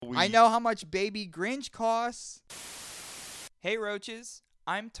I know how much Baby Grinch costs. Hey Roaches,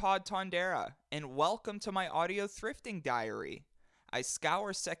 I'm Todd Tondera, and welcome to my audio thrifting diary. I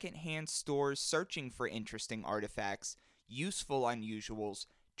scour secondhand stores searching for interesting artifacts, useful unusuals,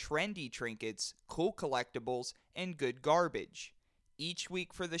 trendy trinkets, cool collectibles, and good garbage. Each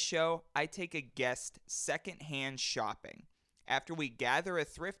week for the show, I take a guest secondhand shopping. After we gather a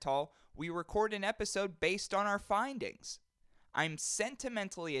thrift haul, we record an episode based on our findings. I'm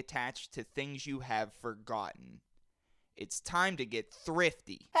sentimentally attached to things you have forgotten. It's time to get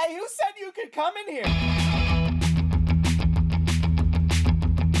thrifty. Hey, who said you could come in here?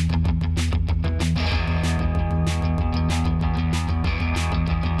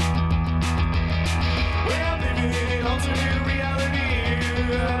 Well, I'm living in an alternate reality.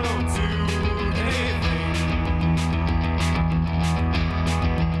 I don't do anything.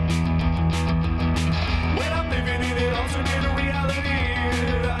 When I'm living in an alternate reality,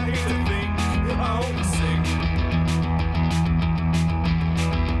 I hate to think I only sing.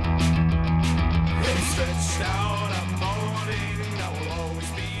 Stretched out, I'm mourning, I will always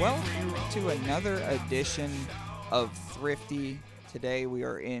be Welcome to another edition of Thrifty. Today we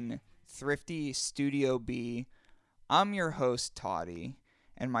are in Thrifty Studio B. I'm your host, Toddy,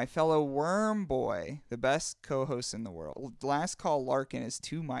 and my fellow worm boy, the best co-host in the world. Last Call Larkin is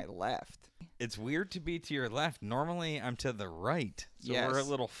to my left. It's weird to be to your left. Normally, I'm to the right. So Yes. we're a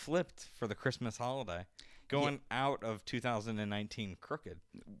little flipped for the Christmas holiday. Going out of 2019 crooked.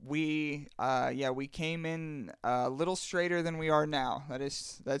 We came in a little straighter than we are now.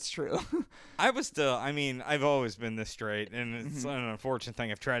 That's true. I've always been this straight, and it's an unfortunate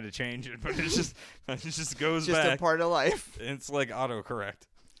thing. I've tried to change it, but it just goes Just back. a part of life. It's like autocorrect.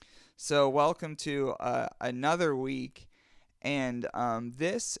 So welcome to another week, and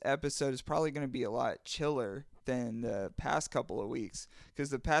this episode is probably going to be a lot chiller than the past couple of weeks, because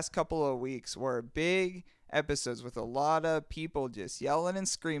the past couple of weeks were big episodes with a lot of people just yelling and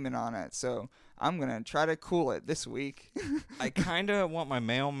screaming on it. So I'm going to try to cool it this week. I kind of want my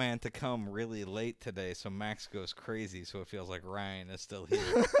mailman to come really late today, so Max goes crazy, so it feels like Ryan is still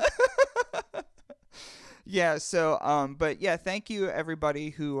here. Yeah, so, but yeah, thank you everybody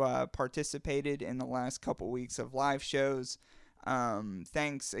who participated in the last couple weeks of live shows.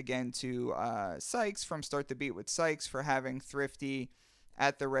 Thanks again to Sykes from Start the Beat with Sykes for having Thrifty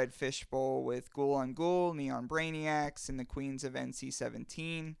at the Red Fish Bowl with Ghoul on Ghoul, Neon Brainiacs, and the Queens of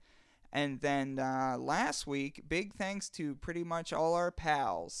NC-17. And then last week, big thanks to pretty much all our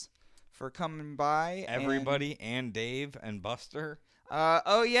pals for coming by. Everybody and Dave and Buster.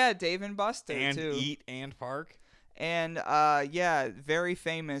 Oh yeah, Dave and Buster and too. Eat and Park. And yeah, very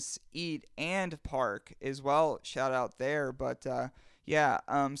famous Eat and Park as well. Shout out there. But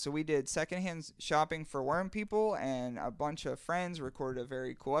so we did secondhand shopping for worm people, and a bunch of friends recorded a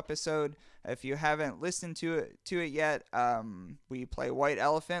very cool episode. If you haven't listened to it yet, we play White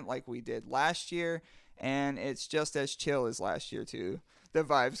Elephant like we did last year, and it's just as chill as last year too. The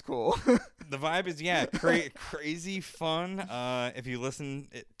vibe's cool. The vibe is, crazy fun. If you listen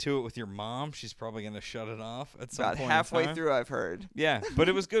to it with your mom, she's probably going to shut it off at some About point halfway in time. through, I've heard. Yeah, but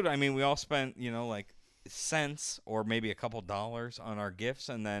it was good. I mean, we all spent, like cents or maybe a couple dollars on our gifts,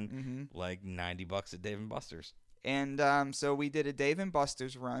 and then like $90 at Dave & Buster's. And so we did a Dave &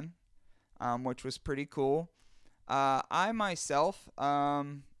 Buster's run, which was pretty cool. I myself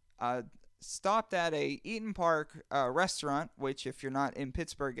stopped at a Eaton Park restaurant, which if you're not in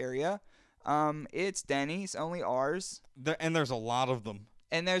Pittsburgh area, it's Denny's, only ours. And there's a lot of them.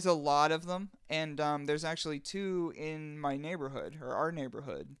 And there's a lot of them. And there's actually two in my neighborhood, or our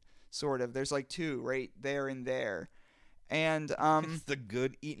neighborhood, sort of. There's like two right there and there. And it's the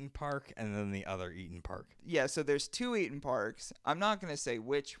good Eaton Park and then the other Eaton Park. Yeah, so there's two Eaton Parks. I'm not going to say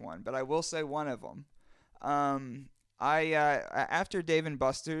which one, but I will say one of them. After Dave &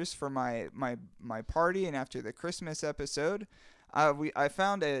 Buster's for my party, and after the Christmas episode, I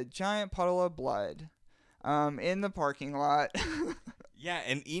found a giant puddle of blood in the parking lot. Yeah,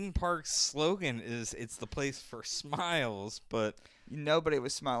 and Eaton Park's slogan is "It's the place for smiles," but nobody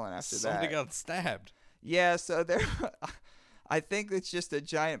was smiling after that. Somebody got stabbed. Yeah, so there. I think it's just a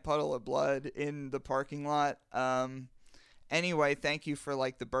giant puddle of blood in the parking lot. Anyway, thank you for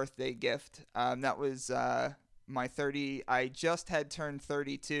like the birthday gift. That was my 30. I just had turned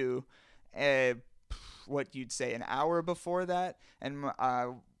 32. What you'd say an hour before that, and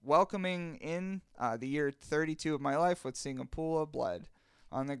welcoming in the year 32 of my life with seeing a pool of blood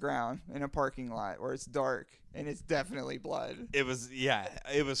on the ground in a parking lot where it's dark and it's definitely blood. It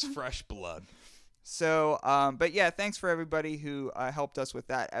was fresh blood. So, but yeah, thanks for everybody who helped us with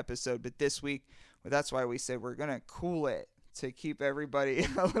that episode. But this week, that's why we said we're going to cool it to keep everybody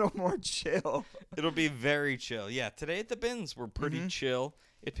a little more chill. It'll be very chill. Yeah, today at the bins were pretty chill.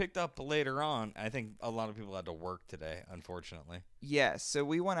 It picked up later on. I think a lot of people had to work today, unfortunately. Yes, so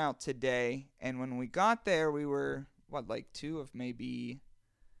we went out today, and when we got there, we were, like 2 of maybe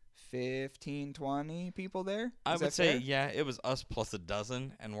 15, 20 people there? I Is would that say, fair? yeah, it was us plus a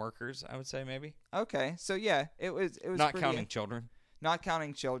dozen and workers, I would say, maybe. Okay, so yeah, it was Not pretty, counting children. Not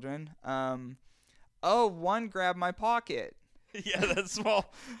counting children. One grabbed my pocket. Yeah, that's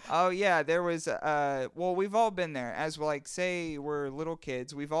small. Oh yeah, there was well, we've all been there. As say we're little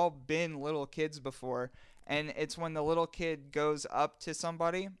kids, we've all been little kids before, and it's when the little kid goes up to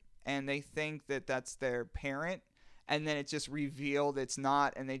somebody and they think that that's their parent, and then it's just revealed it's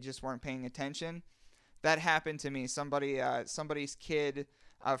not, and they just weren't paying attention. That happened to me. Somebody's kid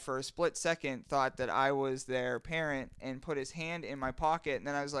for a split second thought that I was their parent and put his hand in my pocket, and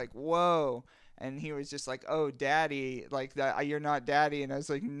then I was like, "Whoa." And he was just like, "Oh, daddy, like that. You're not daddy." And I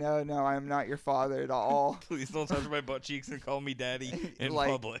was like, "No, I am not your father at all." Please don't touch my butt cheeks and call me daddy in Like,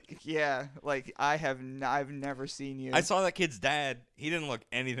 public. Yeah, like I've never seen you. I saw that kid's dad. He didn't look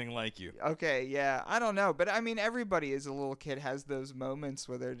anything like you. Okay, yeah, I don't know, but I mean, everybody as a little kid has those moments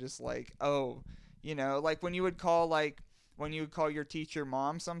where they're just like, "Oh, like when you would call your teacher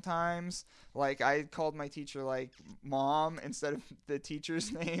mom sometimes. Like I called my teacher like mom instead of the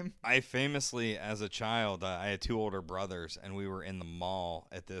teacher's name." I famously, as a child, I had 2 older brothers, and we were in the mall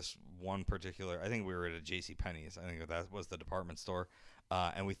at this one particular, I think we were at a JCPenney's. I think that was the department store.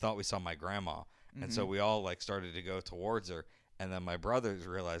 And we thought we saw my grandma. And so we all started to go towards her. And then my brothers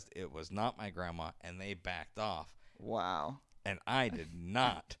realized it was not my grandma, and they backed off. Wow. And I did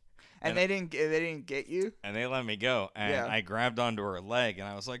not. And they didn't get you? And they let me go. And Yeah. I grabbed onto her leg, and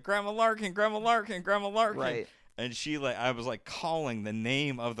I was like, "Grandma Larkin, Grandma Larkin, Grandma Larkin." Right. And I was calling the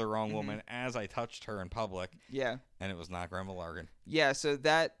name of the wrong woman as I touched her in public. Yeah. And it was not Grandma Larkin. Yeah, so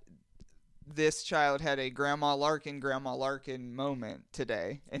this child had a Grandma Larkin moment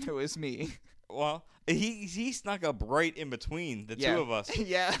today, and it was me. Well, he snuck up right in between the Yeah. two of us.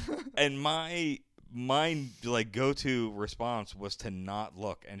 Yeah. And my go-to response was to not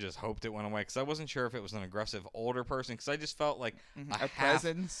look and just hoped it went away, because I wasn't sure if it was an aggressive older person, because I just felt like A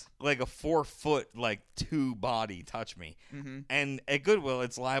presence. like a 4-foot 2 body touch me. And at Goodwill,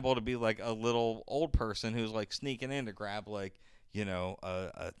 it's liable to be like a little old person who's sneaking in to grab a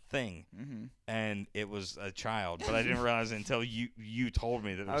thing. And it was a child, but I didn't realize it until you told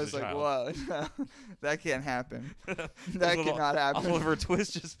me that it was I was a like, child. "Whoa, no, that can't happen. That Little cannot happen." Oliver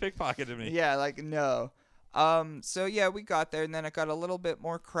Twist just pickpocketed me. Yeah, no. So yeah, we got there, and then it got a little bit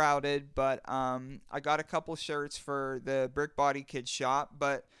more crowded, but I got a couple shirts for the Brick Body Kids shop,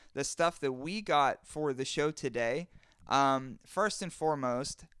 but the stuff that we got for the show today, first and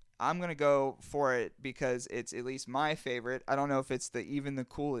foremost, I'm going to go for it because it's at least my favorite. I don't know if it's even the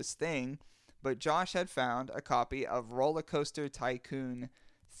coolest thing, but Josh had found a copy of Roller Coaster Tycoon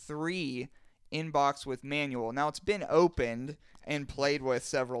 3 in box with manual. Now, it's been opened and played with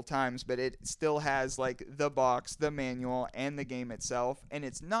several times, but it still has the box, the manual, and the game itself, and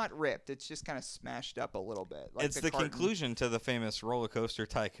it's not ripped. It's just kind of smashed up a little bit. It's the carton. conclusion to the famous Roller Coaster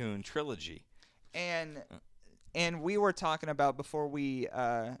Tycoon trilogy. And we were talking about before we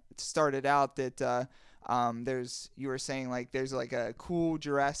started out that you were saying there's a cool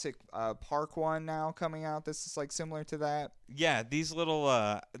Jurassic Park one now coming out. This is similar to that. Yeah, these little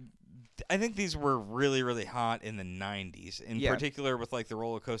I think these were really, really hot in the 90s. In particular with the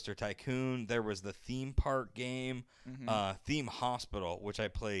Roller Coaster Tycoon, there was the theme park game, Theme Hospital, which I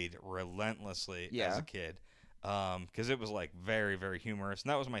played relentlessly as a kid. Because it was very, very humorous. And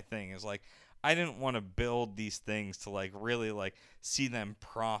that was my thing, is I didn't want to build these things to really see them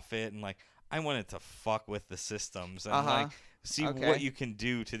profit, and I wanted to fuck with the systems and see what you can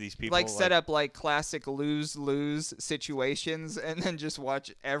do to these people. Set up classic lose-lose situations and then just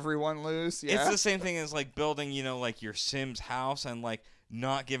watch everyone lose. Yeah. It's the same thing as building, your Sims house and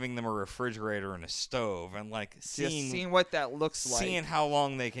not giving them a refrigerator and a stove, and seeing what that looks like. Seeing how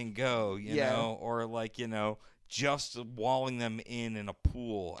long they can go, you know, or just walling them in a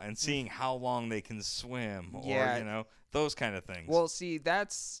pool and seeing how long they can swim, or those kind of things. Well, see,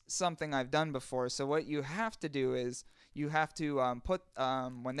 that's something I've done before. So what you have to do is you have to put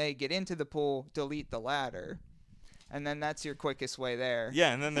when they get into the pool, delete the ladder, and then that's your quickest way there.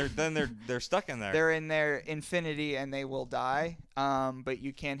 Yeah, and then they're stuck in there. They're in their infinity and they will die. But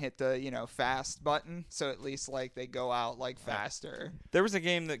you can hit the fast button, so at least like they go out like faster. There was a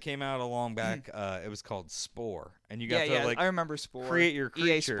game that came out a long back. It was called Spore, and you got to like I remember Spore. create your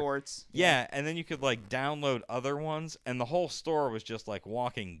creature. EA Sports. Yeah, and then you could like download other ones, and the whole store was just like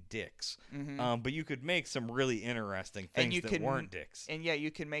walking dicks. But you could make some really interesting things that weren't dicks. And yeah,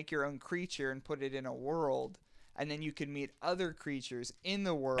 you can make your own creature and put it in a world. And then you could meet other creatures in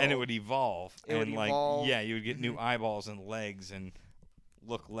the world. And it would evolve. You would get new eyeballs and legs and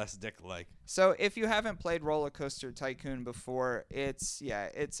look less dick-like. So if you haven't played Roller Coaster Tycoon before, it's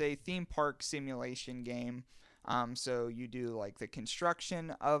a theme park simulation game. So you do like the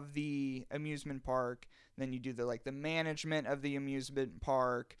construction of the amusement park, then you do the management of the amusement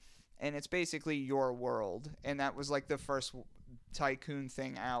park, and it's basically your world. And that was like the first Tycoon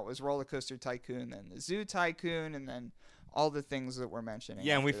thing out was Roller Coaster Tycoon, then the Zoo Tycoon, and then all the things that we're mentioning.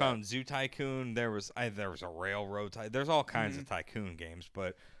 Yeah, and we found Zoo Tycoon. There was a Railroad Tycoon. There's all kinds of Tycoon games,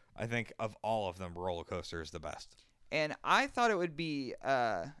 but I think of all of them, Roller Coaster is the best. And I thought it would be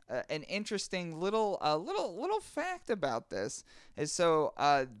an interesting little fact about this is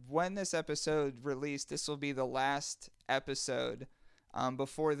when this episode released, this will be the last episode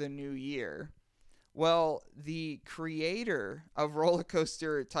before the new year. Well, the creator of Roller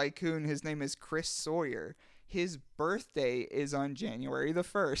Coaster Tycoon, his name is Chris Sawyer. His birthday is on January the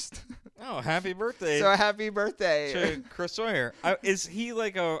 1st. Oh, happy birthday. So happy birthday. To Chris Sawyer. Is he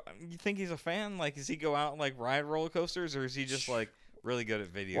you think he's a fan? Like, does he go out and like ride roller coasters, or is he just like really good at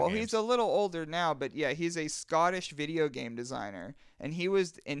video games? Well, he's a little older now, but yeah, he's a Scottish video game designer, and he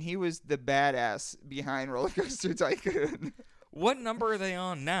was the badass behind Roller Coaster Tycoon. What number are they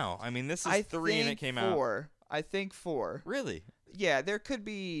on now? I mean, this is 3 and it came out. I think 4. Really? Yeah, there could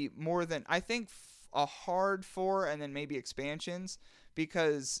be more than I think a hard 4 and then maybe expansions,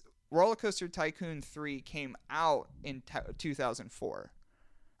 because Roller Coaster Tycoon 3 came out in 2004.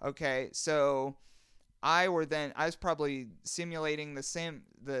 Okay, so I was probably simulating the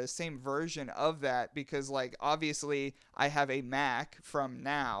same version of that, because like obviously I have a Mac from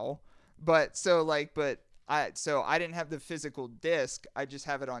now, but I didn't have the physical disc. I just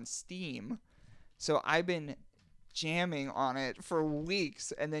have it on Steam. So I've been jamming on it for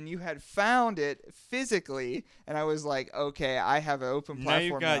weeks, and then you had found it physically, and I was like, okay, I have an open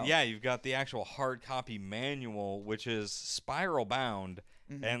platform now. You've got the actual hard copy manual, which is spiral bound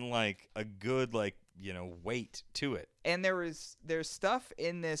and like a good weight to it. And there's stuff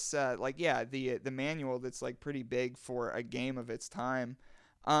in this the manual that's like pretty big for a game of its time.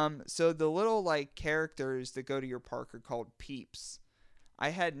 So the little like characters that go to your park are called peeps. I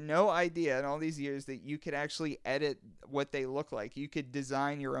had no idea in all these years that you could actually edit what they look like. You could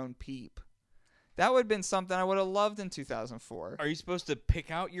design your own peep. That would have been something I would have loved in 2004. Are you supposed to pick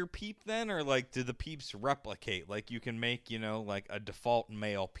out your peep then, or like do the peeps replicate? Like you can make, like a default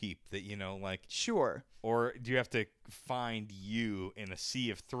male peep that, Sure. Or do you have to find you in a sea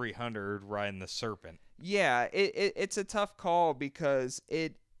of 300 riding the serpent? Yeah, it's a tough call, because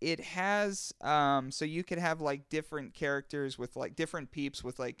it has so you could have like different characters with like different peeps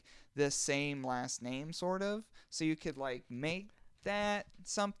with like the same last name sort of. So you could like make that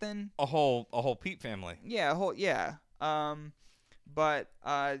something. A whole peep family. Yeah, but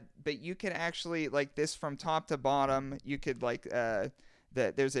you could actually like this from top to bottom. You could like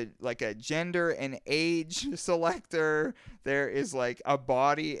there's a gender and age selector. There is like a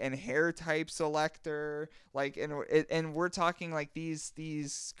body and hair type selector. Like and we're talking like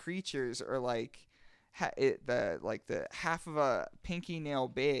these creatures are like the half of a pinky nail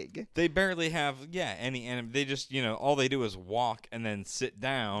big. They barely have any, and they just all they do is walk and then sit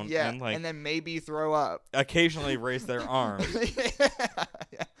down. Yeah, and then maybe throw up. Occasionally raise their arms.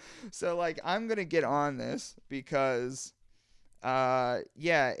 Yeah. So like I'm gonna get on this because.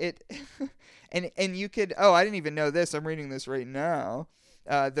 It and you could I didn't even know this. I'm reading this right now.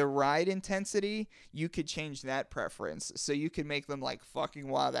 The ride intensity, you could change that preference, so you could make them like fucking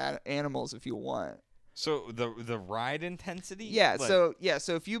wild animals if you want. So the ride intensity? Yeah, so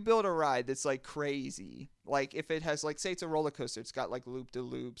if you build a ride that's like crazy, like if it has like, say it's a roller coaster, it's got like loop de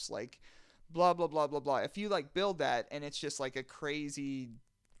loops, like blah blah blah blah blah. If you like build that and it's just like a crazy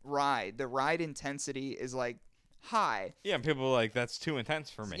ride, the ride intensity is like high. Yeah, and people are like, that's too intense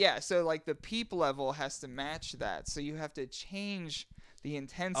for me. Yeah, so like the peep level has to match that. So you have to change. the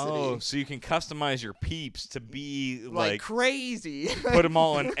intensity. Oh, so you can customize your peeps to be like crazy. Put them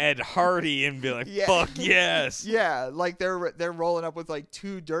all in Ed Hardy and be like, fuck yes. Yeah, like they're rolling up with like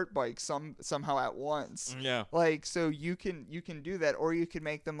 2 dirt bikes somehow at once. Yeah. Like, so you can do that, or you can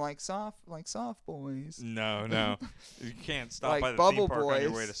make them like soft boys. No, you can't stop Like by the Bubble theme park on your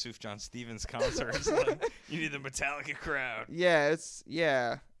Boys. way to Sufjan Stevens concerts. Like, you need the Metallica crowd. Yeah,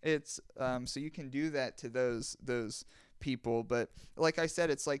 it's so you can do that to those people. But like I said,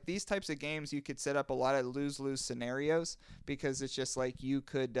 it's like these types of games you could set up a lot of lose-lose scenarios, because it's just like you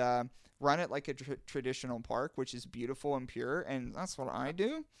could run it like a traditional park, which is beautiful and pure, and that's what I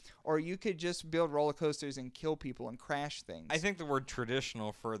do. Or you could just build roller coasters and kill people and crash things. I think the word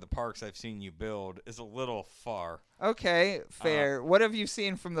traditional for the parks I've seen you build is a little far. Okay, fair. What have you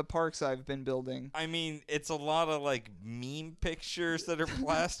seen from the parks I've been building? I mean, it's a lot of like meme pictures that are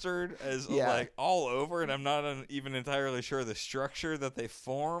plastered as like all over, and I'm not even entirely sure the structure that they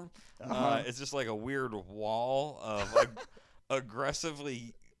form. It's just like a weird wall of like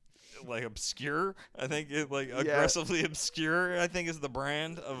aggressively like obscure. I think aggressively obscure, I think, is the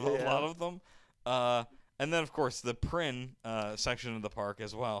brand of a lot of them. And then, of course, the Prin section of the park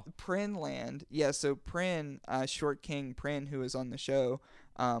as well. Prin Land. Yeah, so Prin, Short King Prin, who was on the show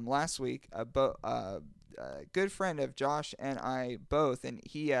last week, a good friend of Josh and I both, and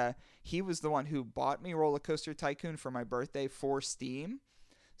he was the one who bought me Roller Coaster Tycoon for my birthday for Steam.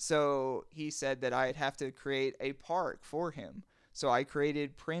 So he said that I'd have to create a park for him. So I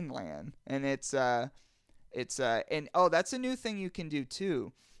created Prin Land, and that's a new thing you can do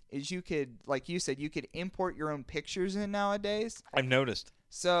too. Is you could, like you said, you could import your own pictures in nowadays. I've noticed.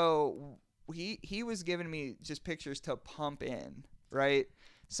 So he was giving me just pictures to pump in, right?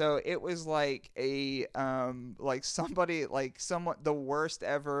 So it was like the worst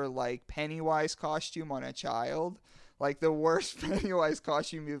ever like Pennywise costume on a child, like the worst Pennywise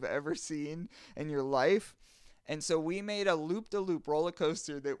costume you've ever seen in your life. And so we made a loop-de-loop roller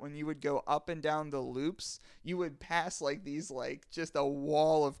coaster that when you would go up and down the loops, you would pass like these, like just a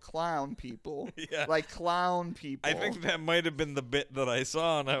wall of clown people. Yeah. Like clown people. I think that might have been the bit that I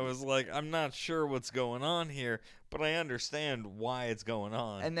saw, and I was like, I'm not sure what's going on here, but I understand why it's going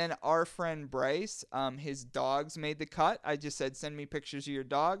on. And then our friend Bryce, his dogs made the cut. I just said, send me pictures of your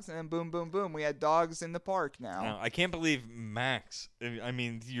dogs, and then boom, boom, boom. We had dogs in the park now. I can't believe Max. I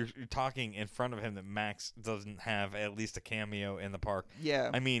mean, you're talking in front of him that Max doesn't have at least a cameo in the park.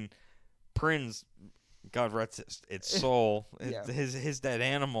 Yeah. I mean, Prin's, God rest its soul, his dead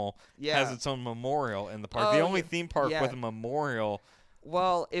animal has its own memorial in the park. The only theme park with a memorial.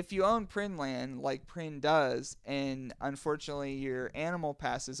 Well, if you own Prin Land, like Prin does, and unfortunately your animal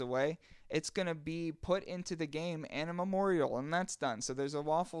passes away, it's going to be put into the game and a memorial, and that's done. So there's a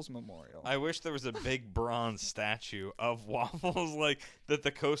Waffles memorial. I wish there was a big bronze statue of Waffles, like that the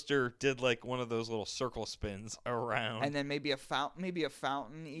coaster did like one of those little circle spins around. And then maybe a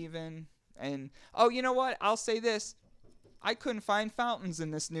fountain even. And, oh, you know what? I'll say this. I couldn't find fountains in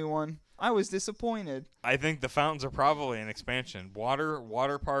this new one. I was disappointed. I think the fountains are probably an expansion.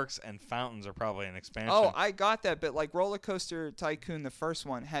 Water parks and fountains are probably an expansion. Oh, I got that, but like Roller Coaster Tycoon, the first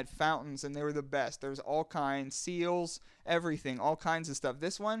one, had fountains, and they were the best. There was all kinds, seals, everything, all kinds of stuff.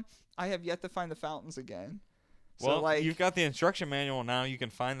 This one, I have yet to find the fountains again. Well, so, like, you've got the instruction manual now. You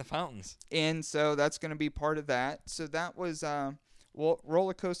can find the fountains. And so that's going to be part of that. So that was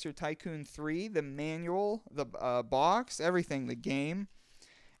Roller Coaster Tycoon 3, the manual, the box, everything, the game.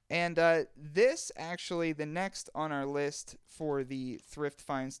 And this, actually, the next on our list for the thrift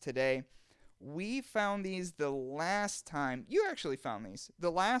finds today, we found these the last time. You actually found these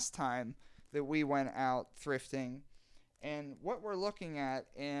the last time that we went out thrifting. And what we're looking at,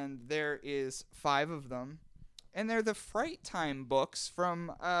 and there is 5 of them, and they're the Fright Time books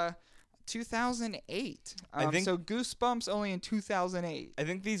from 2008. So Goosebumps only in 2008. I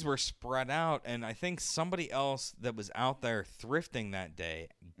think these were spread out, and I think somebody else that was out there thrifting that day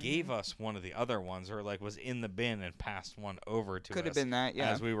gave us one of the other ones, or like was in the bin and passed one over to us. Could have been that,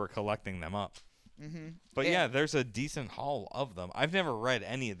 yeah. As we were collecting them up. Mm-hmm. But yeah, there's a decent haul of them. I've never read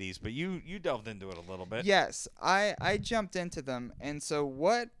any of these, but you delved into it a little bit. Yes, I jumped into them, and so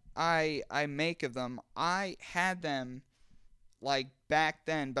what I make of them, I had them like back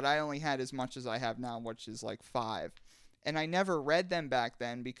then, but I only had as much as I have now, which is like 5. And I never read them back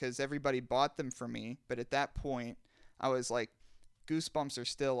then because everybody bought them for me. But at that point, I was like, Goosebumps are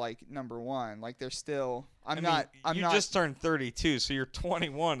still like number 1. Like they're still. I'm not. You just turned 32, so you're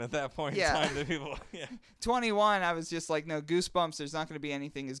 21 at that point in time. To people, 21. I was just like, no, Goosebumps. There's not going to be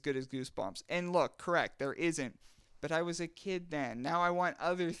anything as good as Goosebumps. And look, correct, there isn't. but I was a kid then. Now I want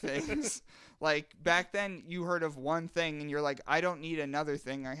other things. Like, back then, you heard of one thing, and you're like, I don't need another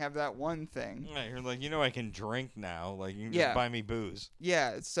thing. I have that one thing. Yeah, you're like, I can drink now. Like, you can just buy me booze.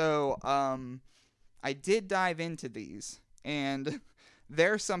 Yeah, so I did dive into these, and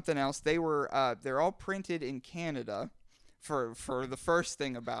there's something else. They're all printed in Canada for the first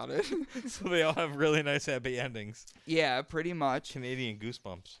thing about it. So they all have really nice happy endings. Yeah, pretty much. Canadian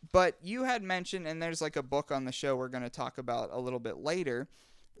goosebumps. But you had mentioned, and there's like a book on the show we're going to talk about a little bit later,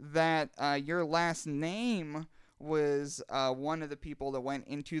 that your last name was one of the people that went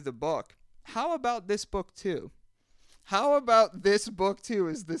into the book. How about this book too? How about this book too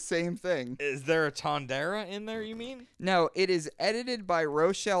is the same thing? Is there a Tondera in there, you mean? No, it is edited by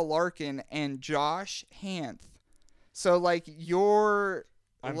Rochelle Larkin and Josh Hanth. So like your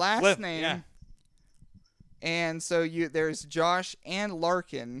last name, yeah. And so there's Josh and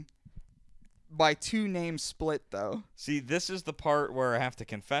Larkin. By 2 names split, though. See, this is the part where I have to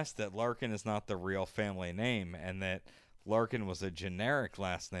confess that Larkin is not the real family name, and that Larkin was a generic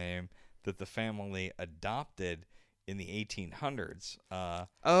last name that the family adopted in the 1800s.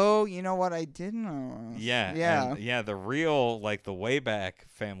 Oh, you know what? I didn't know. Yeah. The real, like, the way back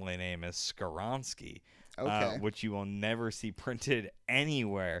family name is Skoronsky. Okay. Which you will never see printed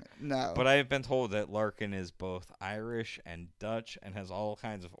anywhere. No. But I have been told that Larkin is both Irish and Dutch and has all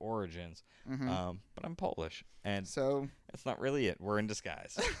kinds of origins. Mm-hmm. But I'm Polish, and so that's not really it. We're in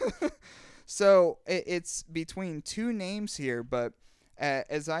disguise. So it's between 2 names here, but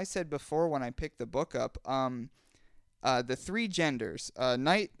as I said before when I picked the book up, the 3 genders,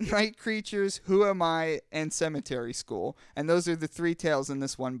 night creatures, who am I, and cemetery school. And those are the 3 tales in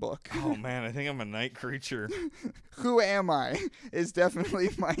this one book. Oh, man, I think I'm a night creature. Who am I is definitely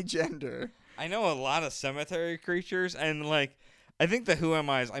my gender. I know a lot of cemetery creatures, and, like, I think the who am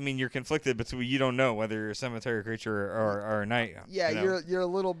I's, I mean, you're conflicted between, you don't know whether you're a cemetery creature or a night. Yeah, you're a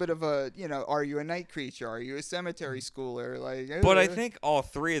little bit of a, are you a night creature? Are you a cemetery schooler? Like, but I think all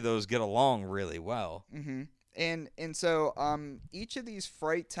 3 of those get along really well. Mm-hmm. And so each of these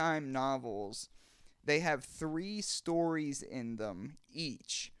Fright Time novels, they have 3 stories in them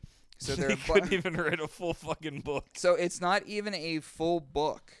each. So they couldn't even write a full fucking book. So it's not even a full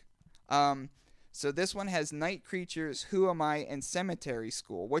book. So this one has Night Creatures, Who Am I, and Cemetery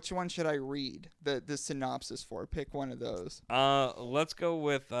School. Which one should I read the synopsis for? Pick one of those. Let's go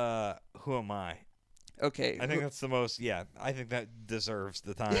with Who Am I? Okay. I think that's the most, I think that deserves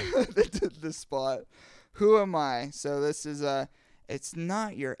the time. the spot. Who am I? So this is it's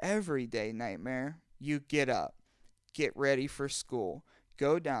not your everyday nightmare. You get up, get ready for school,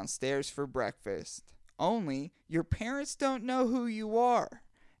 go downstairs for breakfast. Only your parents don't know who you are,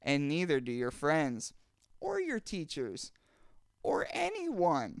 and neither do your friends, or your teachers, or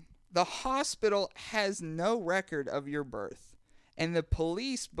anyone. The hospital has no record of your birth, and the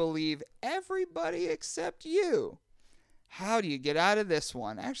police believe everybody except you. How do you get out of this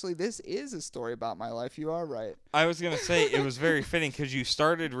one? Actually, this is a story about my life. You are right. I was going to say, it was very fitting because you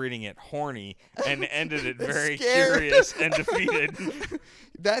started reading it horny and ended it very Scared. curious and defeated.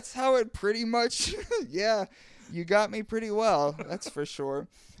 That's how it pretty much, yeah, you got me pretty well. That's for sure.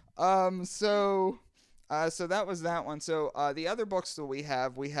 So that was that one. So the other books that we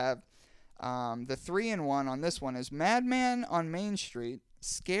have the 3-in-1 on this one is Madman on Main Street,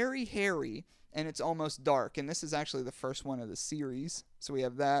 Scary Harry, and It's Almost Dark. And this is actually the first one of the series. So we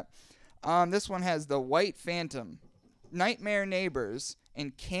have that. This one has The White Phantom, Nightmare Neighbors,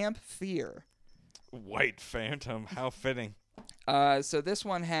 and Camp Fear. White Phantom, how fitting. So this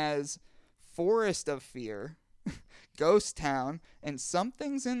one has Forest of Fear, Ghost Town, and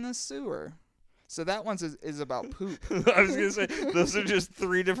Something's in the Sewer. So that one is about poop. I was going to say, those are just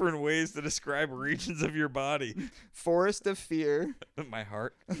 3 different ways to describe regions of your body. Forest of Fear. My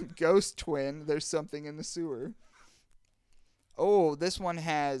heart. Ghost Twin. There's something in the sewer. Oh, this one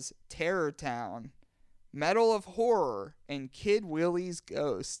has Terror Town, Medal of Horror, and Kid Willie's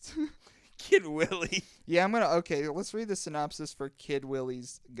Ghost. Kid Willie. Yeah, okay, let's read the synopsis for Kid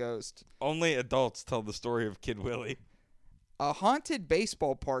Willie's Ghost. Only adults tell the story of Kid Willie. A haunted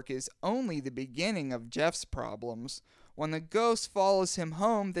baseball park is only the beginning of Jeff's problems. When the ghost follows him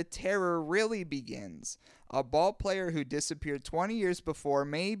home, the terror really begins. A ball player who disappeared 20 years before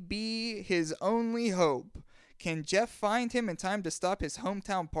may be his only hope. Can Jeff find him in time to stop his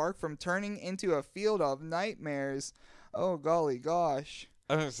hometown park from turning into a field of nightmares? Oh, golly gosh.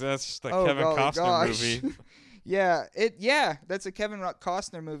 That's just a Kevin Costner movie. Yeah, that's a Kevin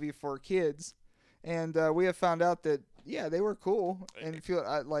Costner movie for kids. And we have found out that, yeah, they were cool, and feel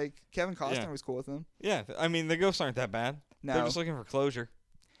like Kevin Costner was cool with them. Yeah, I mean, the ghosts aren't that bad. No. They're just looking for closure.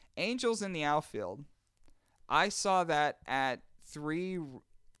 Angels in the Outfield. I saw that at Three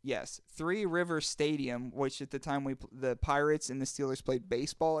River Stadium, which at the time the Pirates and the Steelers played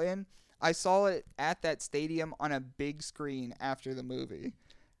baseball in. I saw it at that stadium on a big screen after the movie.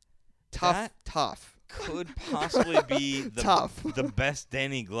 Tough. Could possibly be the best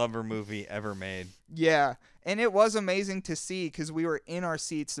Danny Glover movie ever made. Yeah, and it was amazing to see because we were in our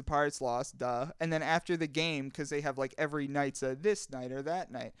seats. The Pirates lost, duh. And then after the game, because they have like every night's this night or that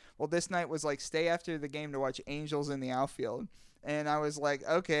night. Well, this night was like stay after the game to watch Angels in the outfield. And I was like,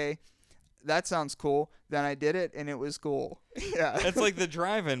 okay, that sounds cool. Then I did it, and it was cool. Yeah. It's like the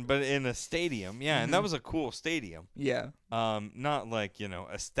drive-in, but in a stadium. Yeah, and that was a cool stadium. Yeah. Not like,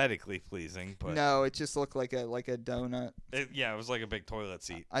 aesthetically pleasing, but no, it just looked like a donut. It was like a big toilet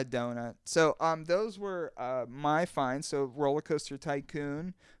seat. A donut. So those were my finds. So Roller Coaster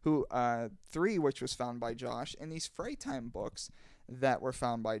Tycoon, 3, which was found by Josh, and these Freytime books that were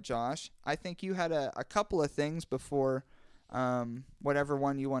found by Josh. I think you had a couple of things before whatever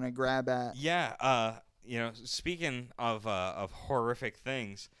one you want to grab at. Yeah, speaking of horrific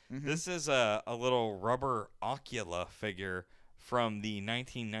things, this is a little rubber Ocula figure from the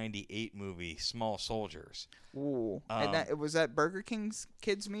 1998 movie Small Soldiers. Ooh. And was that Burger King's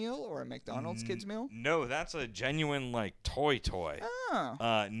kids meal or a McDonald's kids meal? No, that's a genuine toy.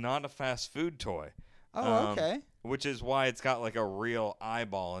 Oh. Not a fast food toy. Oh, okay. Which is why it's got like a real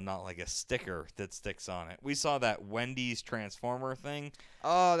eyeball and not like a sticker that sticks on it. We saw that Wendy's Transformer thing.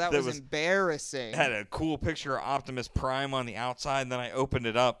 Oh, that was embarrassing. Had a cool picture of Optimus Prime on the outside, and then I opened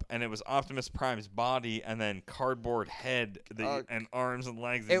it up, and it was Optimus Prime's body and then cardboard head and arms and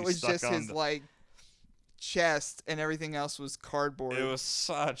legs. It was just his chest, and everything else was cardboard. It was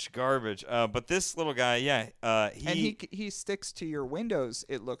such garbage. But this little guy, he sticks to your windows,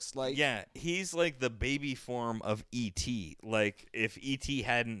 it looks like. Yeah, he's like the baby form of E.T. Like if E.T.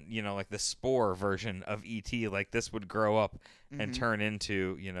 hadn't, like the Spore version of E.T., like this would grow up and turn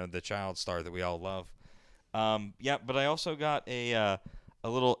into, the child star that we all love. But I also got a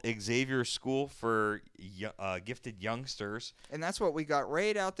little Xavier School for gifted youngsters. And that's what we got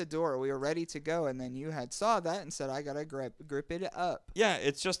right out the door. We were ready to go, and then you saw that and said, I got to grip it up. Yeah,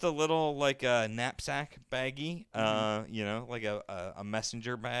 it's just a little knapsack baggie, like a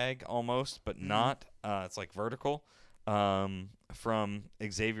messenger bag almost, but not. It's like vertical from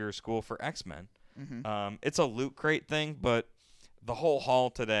Xavier School for X-Men. It's a loot crate thing, but the whole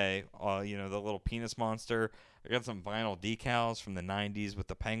haul today, the little penis monster, I got some vinyl decals from the 90s with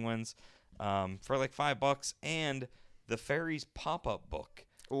the penguins for like $5, and the Fairies pop-up book.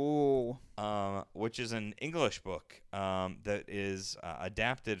 Ooh. Which is an English book that is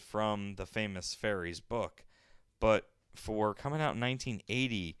adapted from the famous Fairies book. But for coming out in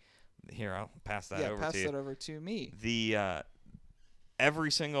 1980, here, I'll pass that over to you. Yeah, pass that over to me. The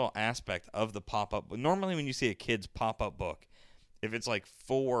every single aspect of the pop-up. Normally when you see a kid's pop-up book, if it's like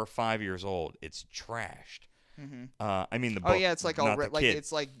 4 or 5 years old, it's trashed. I mean the book. Oh yeah, it's like all kid.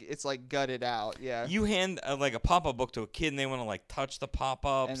 it's like gutted out. Yeah. You hand like a pop-up book to a kid, and they want to like touch the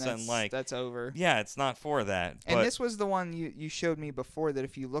pop-ups and that's over. Yeah, it's not for that. And this was the one you showed me before that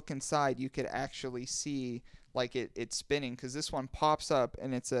if you look inside, you could actually see like it's spinning, because this one pops up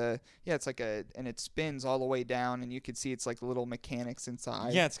and and it spins all the way down, and you could see it's like little mechanics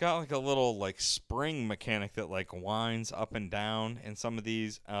inside. Yeah, it's got like a little like spring mechanic that like winds up and down in some of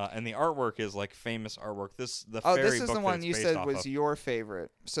these, and the artwork is like famous artwork. This is the one you said was your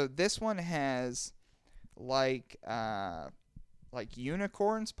favorite. So this one has like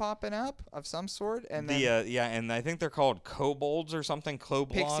unicorns popping up of some sort, and then and I think they're called kobolds or something.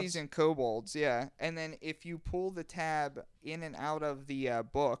 Pixies and kobolds, yeah. And then if you pull the tab in and out of the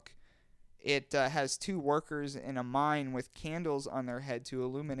book, it has 2 workers in a mine with candles on their head to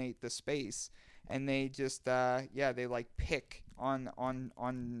illuminate the space, and they just they like pick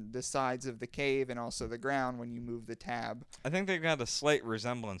on the sides of the cave and also the ground when you move the tab. I think they've got a slight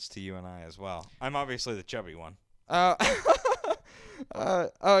resemblance to you and I as well. I'm obviously the chubby one. Yeah.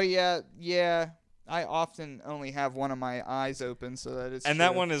 I often only have one of my eyes open, so that is. And true.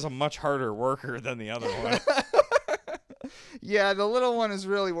 that one is a much harder worker than the other one. Yeah, the little one is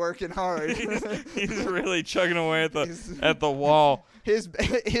really working hard. He's really chugging away at the wall. His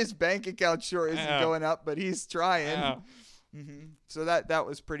bank account sure isn't going up, but he's trying. Yeah. So that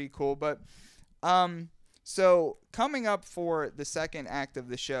was pretty cool. But so coming up for the second act of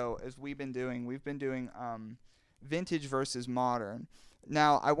the show, as we've been doing vintage versus modern.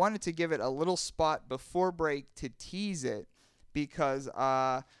 Now, I wanted to give it a little spot before break to tease it, because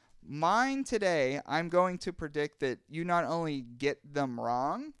mine today, I'm going to predict that you not only get them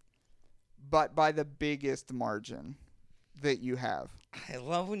wrong, but by the biggest margin that you have. I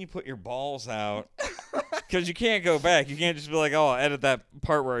love when you put your balls out, Because you can't go back. You can't just be like, oh, I'll edit that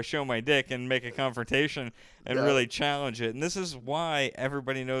part where I show my dick and make a confrontation and really challenge it. And this is why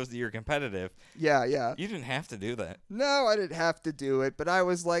everybody knows that you're competitive. Yeah. You didn't have to do that. No, I didn't have to do it, but I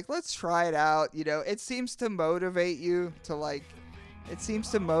was like, let's try it out. You know, it seems to motivate you to like. It seems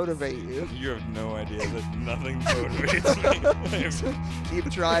to motivate you. You have no idea that nothing motivates me. Keep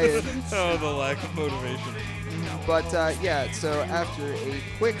trying. Oh, the lack of motivation. But yeah, so after a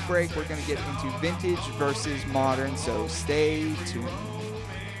quick break, we're going to get into vintage versus modern, so stay tuned.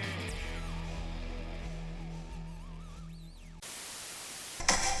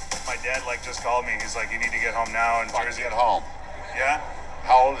 My dad just called me. He's like, you need to get home now in Jersey. Get home. Yeah?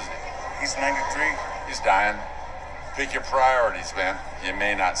 How old is he? He's 93. He's dying. Pick your priorities, man. You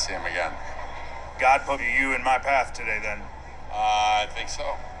may not see him again. God put you in my path today then. I think so.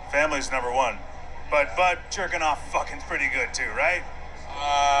 Family's number one. But jerking off fucking's pretty good too, right?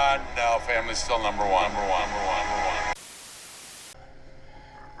 No, family's still number one.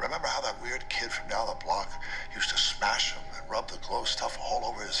 Remember how that weird kid from down the block used to smash him and rub the glow stuff all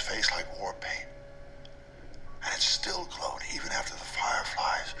over his face like war paint? And it still glowed even after the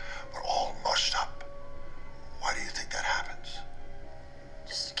fireflies were all mushed up. Why do you think that happens?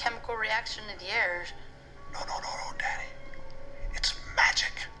 Just a chemical reaction in the air. No, Daddy. It's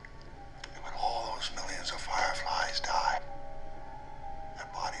magic. And when all those millions of fireflies die, their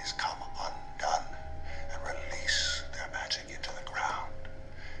bodies come undone and release their magic into the ground.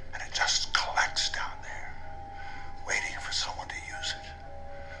 And it just collects down there, waiting for someone to use it.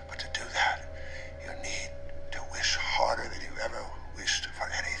 But to do that, you need to wish harder than you ever wished for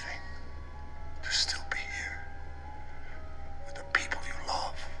anything. To still be here with the people you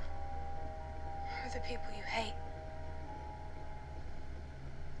love. Or the people you hate.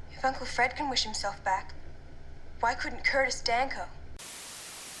 If Uncle Fred can wish himself back, why couldn't Curtis Danko?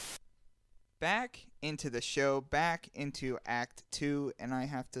 Back into the show, back into Act 2, and I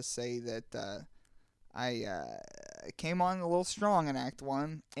have to say that I came on a little strong in Act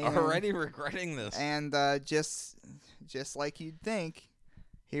 1. And, Already regretting this. And just like you'd think,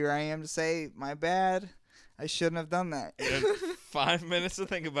 here I am to say, my bad, I shouldn't have done that. You had 5 minutes to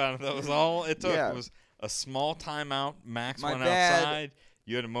think about it. That was all it took. Yeah. It was a small timeout. Max My went bad. outside.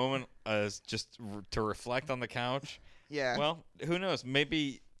 You had a moment to reflect on the couch. Yeah. Well, who knows?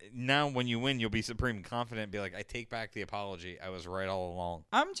 Maybe now when you win, you'll be supreme confident and be like, I take back the apology. I was right all along.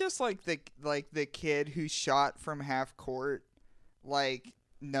 I'm just like the kid who shot from half court, like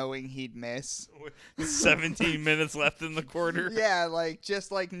knowing he'd miss. 17 minutes left in the quarter. Yeah,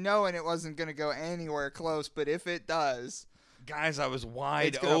 just knowing it wasn't gonna go anywhere close, but if it does, Guys, I was wide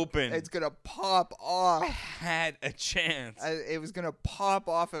it's gonna, open. It's gonna pop off. I had a chance. It was gonna pop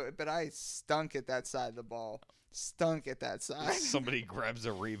off, but I stunk at that side of the ball. Stunk at that side. Somebody grabs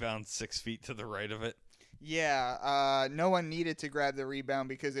a rebound 6 feet to the right of it. Yeah, no one needed to grab the rebound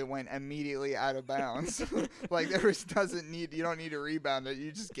because it went immediately out of bounds. You don't need to rebound it,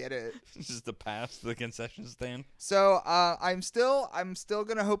 you just get it. It's just a pass to the concession stand. So I'm still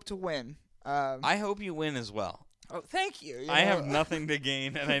gonna hope to win. I hope you win as well. Oh, thank you. I have nothing to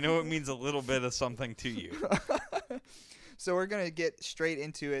gain, and I know it means a little bit of something to you. So we're gonna get straight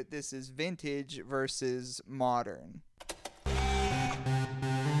into it. This is vintage versus modern.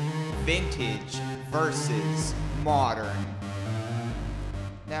 Vintage versus modern.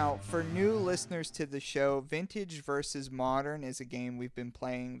 Now, for new listeners to the show, Vintage versus Modern is a game we've been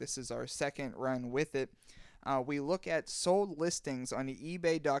playing. This is our second run with it. We look at sold listings on the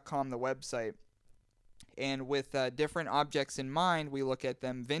eBay.com, the website, and with different objects in mind, we look at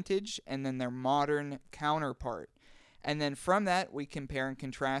them vintage and then their modern counterpart. And then from that, we compare and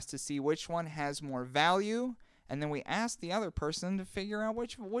contrast to see which one has more value. And then we ask the other person to figure out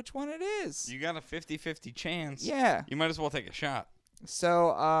which one it is. You got a 50-50 chance. Yeah. You might as well take a shot. So,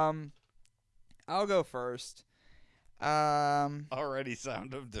 I'll go first. Already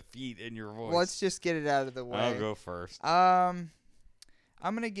sound of defeat in your voice. Let's just get it out of the way. I'll go first. I'm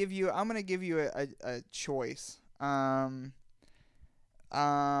gonna give you a choice. On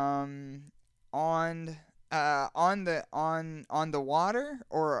the water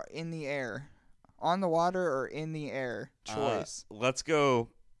or in the air? On the water or in the air? Choice. Let's go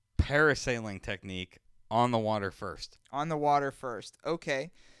parasailing technique. On the water first. On the water first.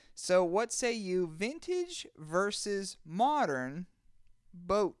 Okay. So what say you, vintage versus modern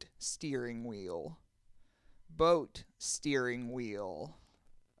boat steering wheel? Boat steering wheel.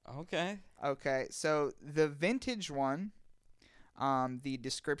 Okay. Okay. So the vintage one, the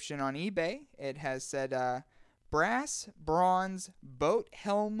description on eBay, it has said brass bronze boat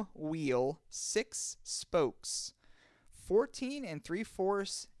helm wheel, 6 spokes, 14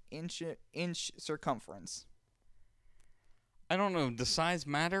 3/4 inch circumference. I don't know. Does size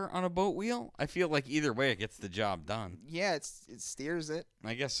matter on a boat wheel? I feel like either way it gets the job done. Yeah, it steers it.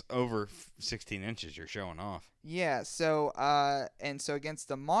 I guess over 16 inches you're showing off. Yeah, so against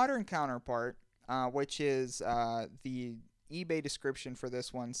the modern counterpart, which is the eBay description for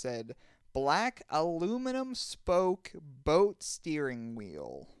this one said, black aluminum spoke boat steering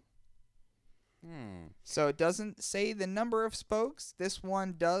wheel. So it doesn't say the number of spokes. This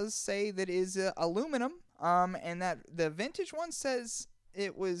one does say that it is aluminum. And that the vintage one says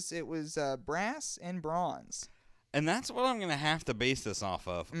it was brass and bronze. And that's what I'm going to have to base this off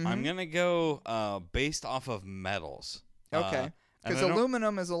of. Mm-hmm. I'm going to go based off of metals. Okay. Because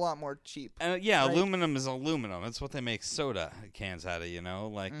aluminum is a lot more cheap. Yeah, right? Aluminum is aluminum. It's what they make soda cans out of, you know?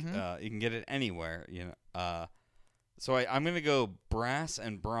 Like, you can get it anywhere, you know? So I'm going to go brass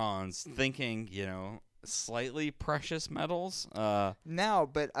and bronze, thinking, you know, slightly precious metals. Now,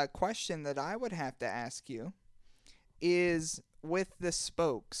 but a question that I would have to ask you is, with the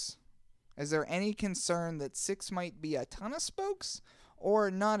spokes, is there any concern that 6 might be a ton of spokes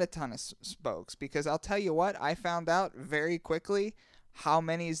or not a ton of spokes? Because I'll tell you what, I found out very quickly how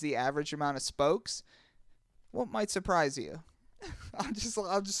many is the average amount of spokes. What might surprise you? I'll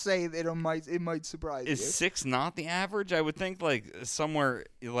just say that it might surprise you. Is 6 not the average? I would think like somewhere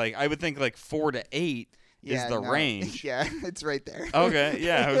like I would think like 4 to 8 is the range. Yeah, it's right there. Okay,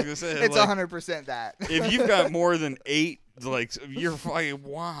 yeah, I was gonna say it's like, 100% that. If you've got more than 8, like you're fucking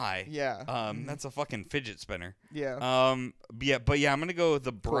why? Yeah. That's a fucking fidget spinner. Yeah. I'm gonna go with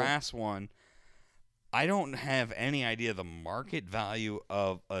the brass one. I don't have any idea the market value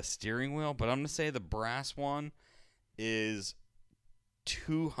of a steering wheel, but I'm gonna say the brass one is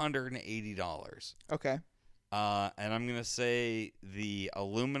 $280. Okay. And I'm gonna say the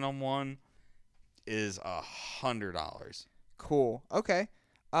aluminum one is $100. Cool. Okay.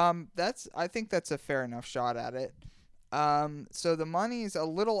 I think that's a fair enough shot at it. So the money's a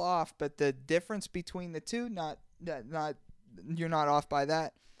little off, but the difference between the two, you're not off by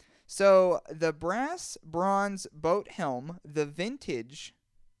that. So the brass bronze boat helm, the vintage,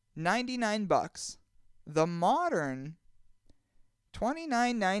 $99. The modern,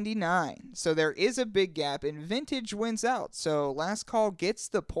 $29.99. So there is a big gap, and vintage wins out. So Last Call gets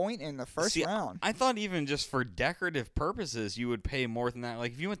the point in the first round. I thought even just for decorative purposes, you would pay more than that.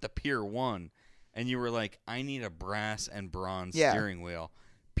 Like if you went to Pier 1 and you were like, I need a brass and bronze steering wheel,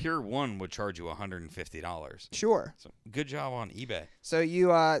 Pier 1 would charge you $150. Sure. So good job on eBay. So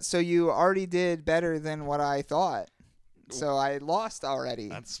you already did better than what I thought. So I lost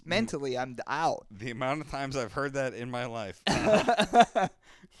already. Mentally, I'm out. The amount of times I've heard that in my life. I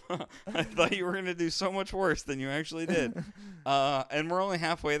thought you were going to do so much worse than you actually did. And we're only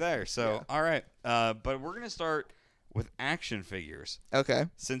halfway there. So, all right. But we're going to start with action figures. Okay.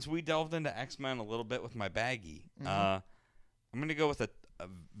 Since we delved into X-Men a little bit with my baggie, I'm going to go with a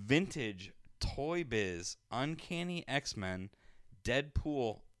vintage Toy Biz Uncanny X-Men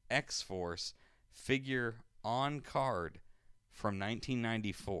Deadpool X-Force figure on card from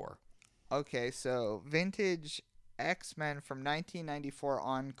 1994. Okay, so vintage X-Men from 1994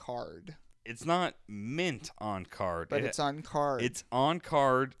 on card. It's not mint on card. But it's on card. It's on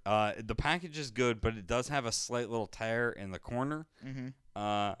card. The package is good, but it does have a slight little tear in the corner.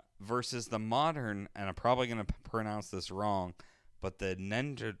 Versus the modern, and I'm probably going to pronounce this wrong, but the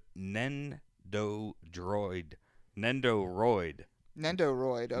Nendoroid.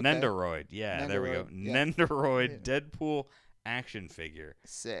 Nendoroid, okay. Nendoroid, yeah, there we go. Yeah. Nendoroid Deadpool action figure.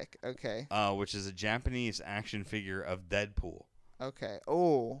 Sick, okay. Which is a Japanese action figure of Deadpool. Okay.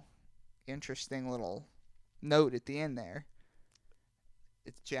 Oh, interesting little note at the end there.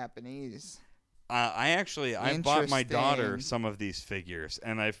 It's Japanese. I bought my daughter some of these figures,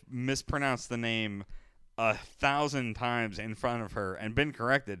 and I've mispronounced the name 1,000 times in front of her and been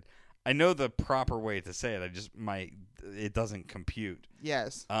corrected. I know the proper way to say it. It doesn't compute.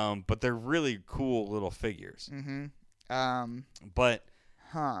 Yes. But they're really cool little figures. But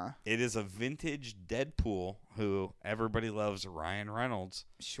it is a vintage Deadpool who everybody loves, Ryan Reynolds.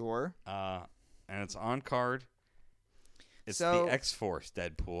 Sure. And it's on card. It's the X-Force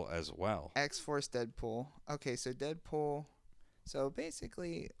Deadpool as well. X-Force Deadpool. Okay, so Deadpool. So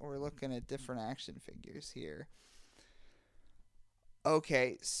basically, we're looking at different action figures here.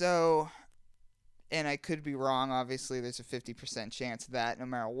 Okay, so, and I could be wrong. Obviously, there's a 50% chance of that no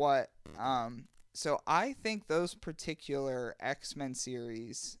matter what. So I think those particular X-Men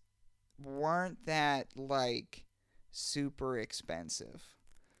series weren't that, like, super expensive.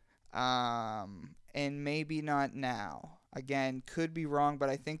 And maybe not now. Again, could be wrong, but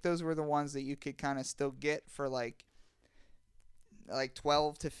I think those were the ones that you could kind of still get for, like, like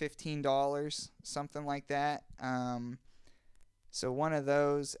 $12 to $15, something like that. So one of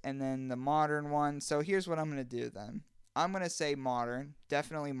those, and then the modern one. So here's what I'm gonna do then. I'm gonna say modern,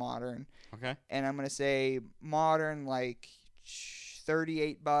 definitely modern. Okay. And I'm gonna say modern like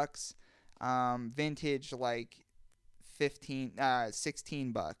 $38. Vintage like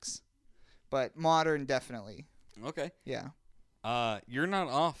 $16. But modern definitely. Okay. Yeah. You're not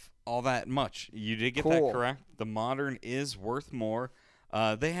off all that much. You did get Cool. that correct. The modern is worth more.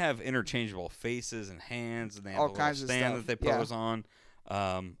 They have interchangeable faces and hands, and they have All a little kinds of stand stuff. that they Yeah. pose on.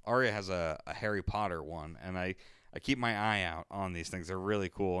 Aria has a Harry Potter one, and I keep my eye out on these things. They're really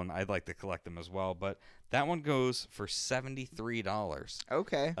cool, and I'd like to collect them as well. But that one goes for $73.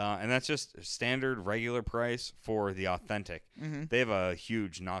 Okay. And that's just standard regular price for the authentic. Mm-hmm. They have a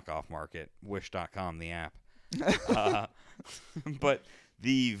huge knockoff market, Wish.com, the app. But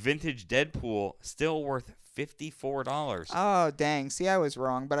the vintage Deadpool still worth $54. Oh dang! See, I was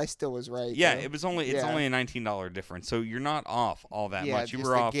wrong, but I still was right. Yeah, though. it's Yeah. only a $19 difference. So you're not off all that Yeah, much. You just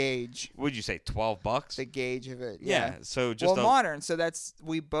were the off. gauge. What'd you say? $12? The gauge of it. Yeah. So just well, modern. So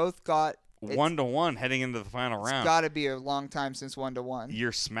we both got it's- 1-to-1 heading into the final It's round. got to be a long time since 1-to-1.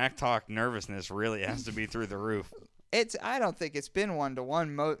 Your smack talk nervousness really has to be through the roof. I don't think it's been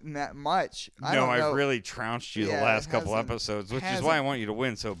 1-to-1 that much. I No, don't know. I've really trounced you the Yeah, last it couple hasn't- episodes, which is hasn't. why I want you to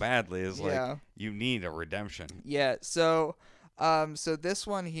win so badly. Is Yeah. like you need a redemption. Yeah. So, so this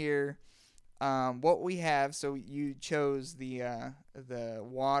one here, what we have. So you chose the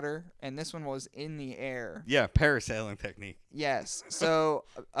water, and this one was in the air. Yeah, parasailing technique. Yes. So,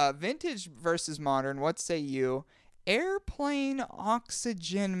 vintage versus modern. What say you? Airplane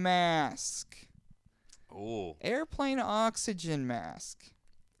oxygen mask. Ooh. Airplane oxygen mask.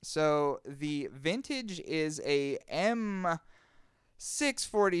 So the vintage is a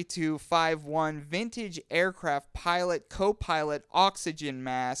M64251 vintage aircraft pilot co-pilot oxygen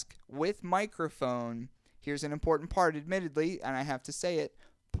mask with microphone. Here's an important part, admittedly, and I have to say it,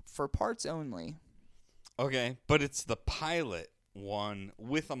 for parts only. Okay, but it's the pilot one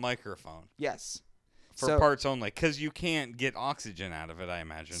with a microphone Yes. for parts only, because you can't get oxygen out of it, I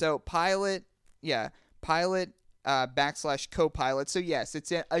imagine. So pilot, pilot / co-pilot. So yes, it's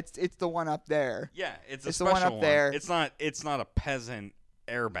the one up there. yeah, it's a it's the special one up there. It's not a peasant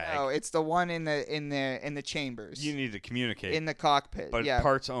airbag. No, it's the one in the chambers. You need to communicate. In the cockpit. but yeah.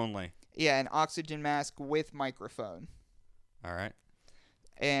 parts only. Yeah, an oxygen mask with microphone. All right.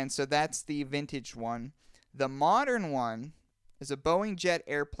 And so that's the vintage one. The modern one is a Boeing jet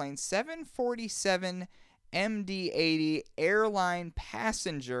airplane 747 MD-80 airline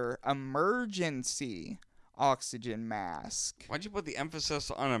passenger emergency oxygen mask. Why'd you put the emphasis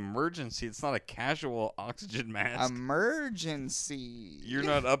on emergency? It's not a casual oxygen mask. Emergency. You're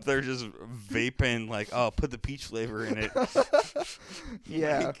not up there just vaping like, oh, put the peach flavor in it.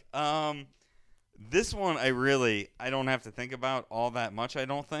 Yeah. Like, this one I don't have to think about all that much, I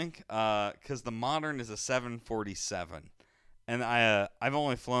don't think, because the modern is a 747. And I've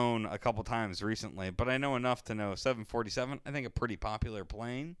only flown a couple times recently, but I know enough to know 747, I think a pretty popular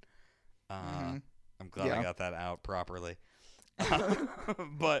plane. I'm glad I got that out properly.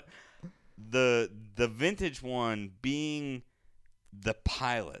 But the vintage one being the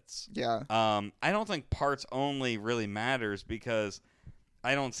pilots. Yeah. I don't think parts only really matters because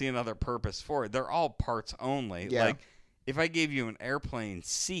I don't see another purpose for it. They're all parts only. Yeah. Like if I gave you an airplane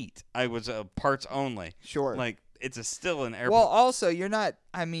seat, I was parts only. Sure. Like it's still an airplane. Well, also, you're not.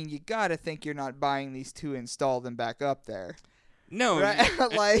 I mean, you gotta think you're not buying these to install them back up there, no,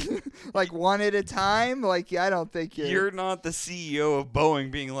 right? like one at a time. Like, I don't think you're not the CEO of Boeing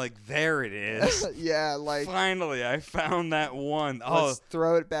being like, there it is. Yeah, like Finally, I found that one. let's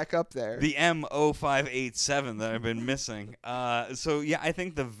throw it back up there. The M0587 that I've been missing. So yeah, I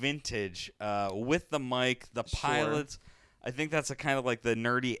think the vintage with the mic, the pilots. I think that's a kind of like the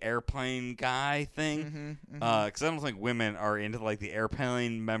nerdy airplane guy thing. Because I don't think women are into like the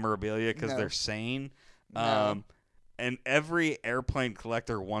airplane memorabilia because they're sane. No. And every airplane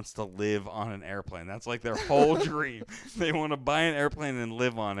collector wants to live on an airplane. That's like their whole dream. They want to buy an airplane and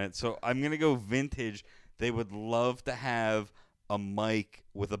live on it. So I'm going to go vintage. They would love to have a mic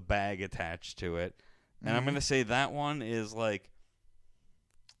with a bag attached to it. And I'm going to say that one is like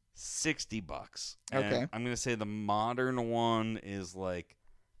 $60. And Okay. I'm going to say the modern one is like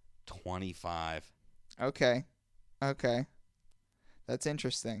 $25. Okay. That's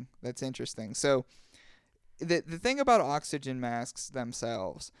interesting. So the thing about oxygen masks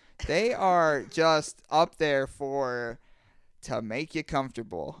themselves, they are just up there to make you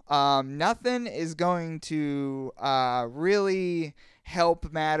comfortable. Nothing is going to really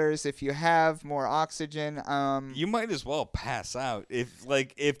help matters if you have more oxygen. You might as well pass out.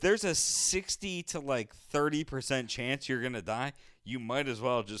 If there's a 60 to 30% chance you're gonna die, you might as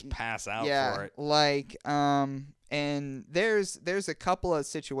well just pass out for it. And there's a couple of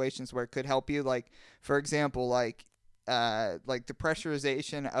situations where it could help you. Like, for example, the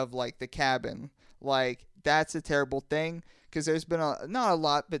pressurization of the cabin. That's a terrible thing. Because there's been not a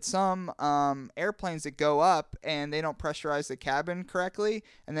lot, but some airplanes that go up and they don't pressurize the cabin correctly,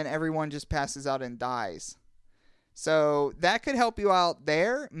 and then everyone just passes out and dies. So that could help you out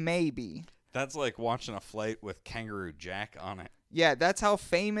there, maybe. That's like watching a flight with Kangaroo Jack on it. Yeah, that's how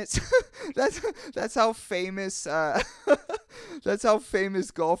famous. that's how famous. That's how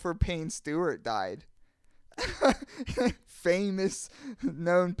famous golfer Payne Stewart died. Famous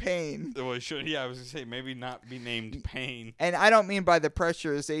known Payne. Well, I was gonna say maybe not be named Payne. And I don't mean by the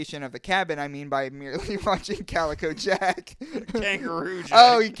pressurization of the cabin. I mean by merely watching Calico Jack. Kangaroo Jack.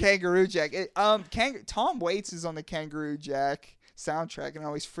 Oh, Kangaroo Jack. Tom Waits is on the Kangaroo Jack soundtrack, and it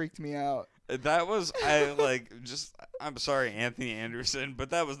always freaked me out. That was I'm sorry, Anthony Anderson, but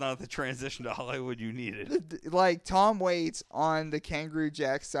that was not the transition to Hollywood you needed. Tom Waits on the Kangaroo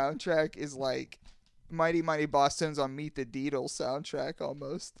Jack soundtrack is Mighty Mighty Boss Tones on Meet the Deedle soundtrack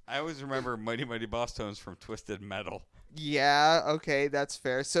almost. I always remember Mighty Mighty Boss Tones from Twisted Metal. Yeah, okay, that's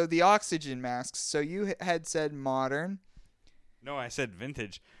fair. So the oxygen masks. So you had said modern. No, I said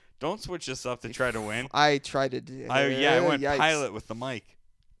vintage. Don't switch this up to try to win. I tried to do. I went pilot with the mic.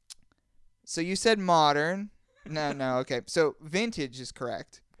 So you said modern. No, okay. So vintage is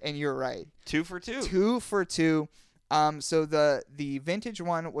correct, and you're right. 2 for 2. 2 for 2. So the vintage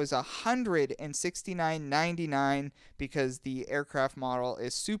one was $169.99 because the aircraft model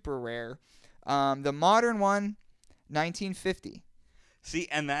is super rare. The modern one, $19.50. See,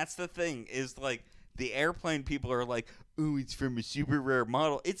 and that's the thing is the airplane people are like, ooh, it's from a super rare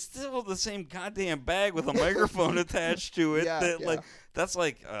model. It's still the same goddamn bag with a microphone attached to it. That's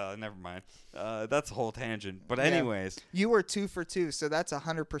never mind. That's a whole tangent. But anyways. You were 2 for 2, so that's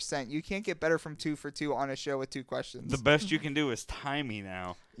 100%. You can't get better from 2 for 2 on a show with 2 questions. The best you can do is tie me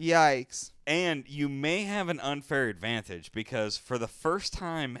now. Yikes. And you may have an unfair advantage because for the first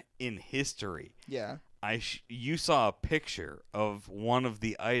time in history, you saw a picture of one of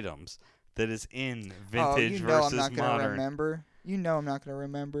the items that is in vintage versus modern. I'm not gonna remember. You know I'm not going to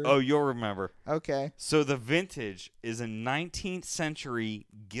remember. Oh, you'll remember. Okay. So the vintage is a 19th century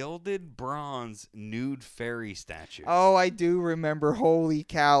gilded bronze nude fairy statue. Oh, I do remember. Holy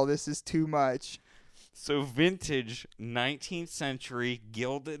cow, this is too much. So vintage 19th century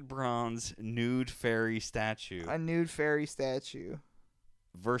gilded bronze nude fairy statue. A nude fairy statue.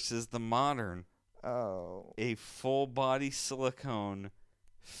 Versus the modern. Oh. A full body silicone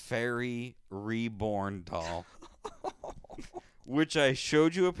fairy reborn doll. Which I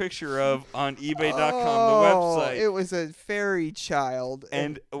showed you a picture of on eBay.com, the website. It was a fairy child.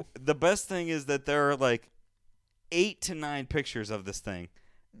 And the best thing is that there are 8 to 9 pictures of this thing.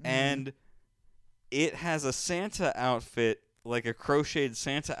 And it has a Santa outfit, like a crocheted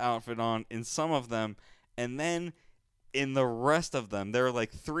Santa outfit on in some of them. And then in the rest of them, there are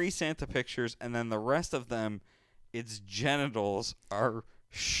 3 Santa pictures. And then the rest of them, its genitals are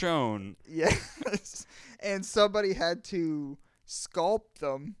shown. Yes. And somebody had to sculpt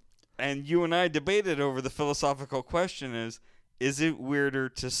them. And you and I debated over the philosophical question is it weirder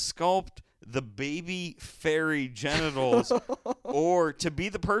to sculpt the baby fairy genitals or to be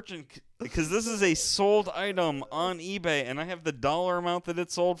the person, because this is a sold item on eBay and I have the dollar amount that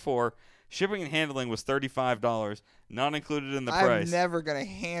it sold for. Shipping and handling was $35, not included in the price. I'm never going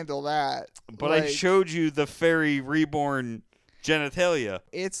to handle that. But I showed you the fairy reborn genitalia.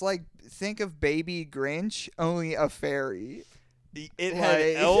 It's think of Baby Grinch, only a fairy. It had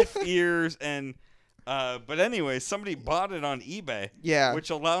elf ears and but anyway, somebody bought it on eBay. Yeah. Which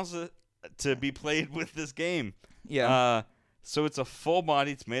allows it to be played with this game. Yeah. So it's a full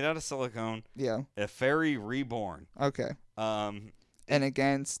body, it's made out of silicone. Yeah. A fairy reborn. Okay. And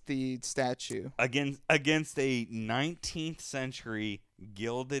against the statue. Against a 19th century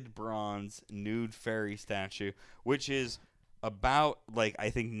gilded bronze nude fairy statue, which is about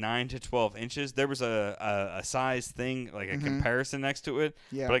I think 9 to 12 inches. There was a size thing, a comparison next to it,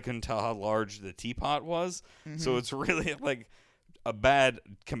 but I couldn't tell how large the teapot was. So it's really a bad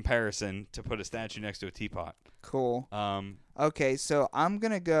comparison to put a statue next to a teapot. Cool. Okay, so I'm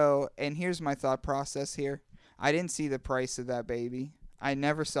gonna go, and here's my thought process here. I didn't see the price of that baby. I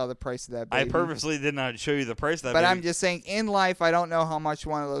never saw the price of that baby. I purposely did not show you the price of that baby. But I'm just saying, in life, I don't know how much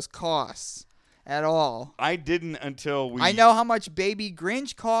one of those costs at all. I didn't until we... I know how much Baby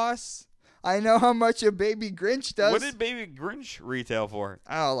Grinch costs. I know how much a Baby Grinch does. What did Baby Grinch retail for?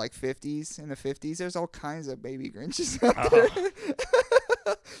 Oh, like 50s. In the 50s, there's all kinds of Baby Grinches out there.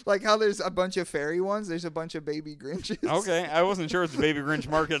 Like how there's a bunch of fairy ones, there's a bunch of Baby Grinches. Okay, I wasn't sure what the Baby Grinch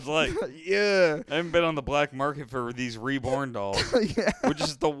market's like. Yeah. I haven't been on the black market for these reborn dolls, Yeah. which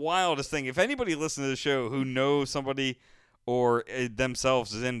is the wildest thing. If anybody listens to the show who knows somebody or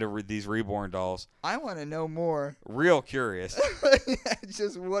themselves is into these reborn dolls, I want to know more. real curious.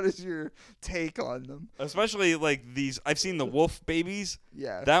 Just what is your take on them? Especially like these, I've seen the wolf babies.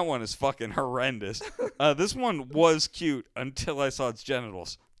 Yeah. That one is fucking horrendous. This one was cute until I saw its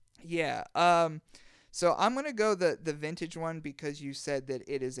genitals. Yeah. So I'm going to go the vintage one because you said that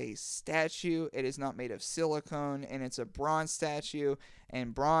it is a statue. It is not made of silicone, and it's a bronze statue.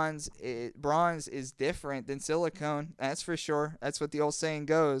 And bronze is different than silicone. That's for sure. That's what the old saying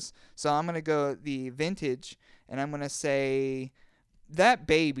goes. So I'm going to go the vintage, and I'm going to say that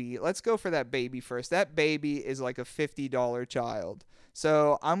baby. Let's go for that baby first. That baby is like a $50 child.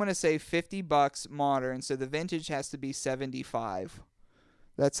 So I'm going to say $50 modern. So the vintage has to be $75.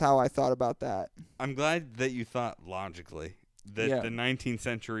 That's how I thought about that. I'm glad that you thought logically that Yeah. the 19th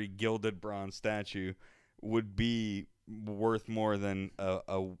century gilded bronze statue would be worth more than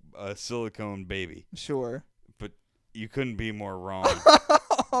a silicone baby. Sure. But you couldn't be more wrong.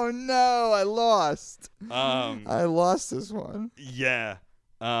 Oh no, I lost. um, I lost this one. yeah.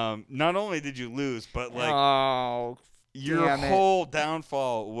 Not only did you lose, but like Oh, your damn it. whole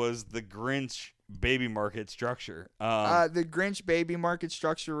downfall was the Grinch baby market structure. The Grinch baby market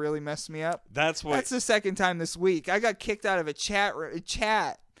structure really messed me up. That's what. That's the second time this week. I got kicked out of a chat.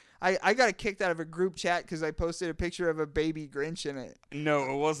 I got kicked out of a group chat because I posted a picture of a baby Grinch in it.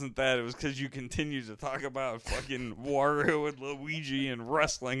 No, it wasn't that. It was because you continued to talk about fucking Wario and Luigi and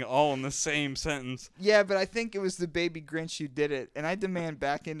wrestling all in the same sentence. Yeah, but I think it was the baby Grinch who did it, and I demand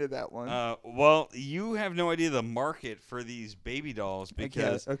back into that one. Well, you have no idea the market for these baby dolls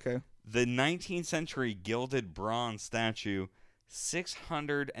because Okay. the 19th century gilded bronze statue,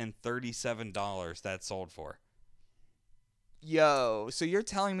 $637 that sold for. Yo, so you're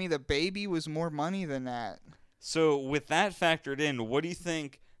telling me the baby was more money than that? So with that factored in, what do you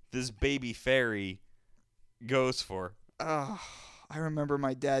think this baby fairy goes for? Oh, I remember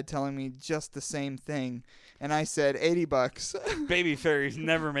my dad telling me just the same thing, and I said $80. Baby fairies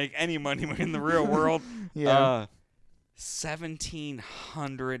never make any money in the real world. Yeah.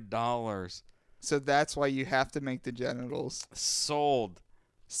 $1,700 So that's why you have to make the genitals. sold.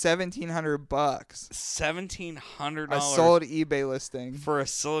 $1,700. $1,700 I sold eBay listing. for a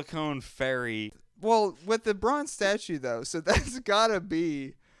silicone fairy. Well, with the bronze statue though, so that's gotta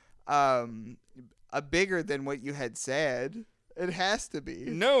be, a bigger than what you had said. It has to be.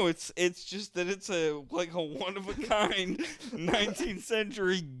 No, it's just that it's a one of a kind 19th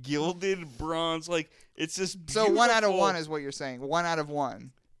century gilded bronze. Like it's just So 1 out of beautiful. 1 is what you're saying. 1 out of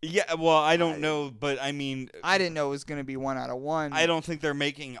 1. Yeah, well, I don't know, but I mean, I didn't know it was gonna be 1 out of 1. I don't think they're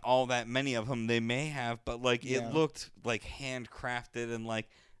making all that many of them. They may have, but like Yeah. it looked like handcrafted and like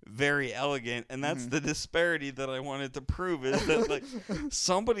very elegant, and that's the disparity that I wanted to prove is that like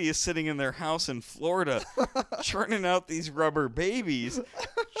somebody is sitting in their house in Florida churning out these rubber babies,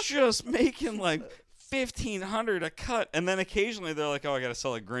 just making like $1,500 a cut, and then occasionally they're like, "Oh, I gotta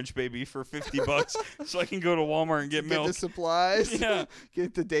sell a Grinch baby for $50 so I can go to Walmart and get Get milk." the supplies. Yeah.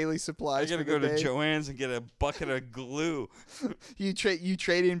 Get the daily I supplies. gotta for go the to day. Joann's and get a bucket of glue. You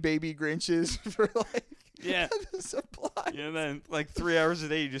trade in baby Grinches for like Yeah. the supplies. Yeah, and then like 3 hours a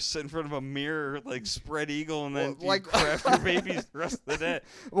day, you just sit in front of a mirror, like spread eagle, and then Well, you like- craft your babies the rest of the day.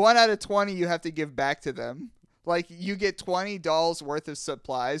 1 out of 20 you have to give back to them. Like you get $20 worth of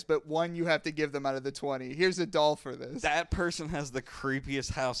supplies, but 1 you have to give them out of the 20. Here's a doll for this. That person has the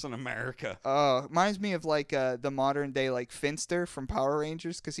creepiest house in America. Reminds me of like the modern day like Finster from Power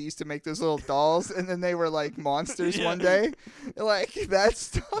Rangers because he used to make those little dolls and then they were like monsters Yeah. one day. Like that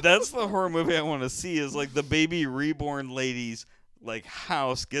stuff. That's the horror movie I want to see. Is like the baby reborn lady's like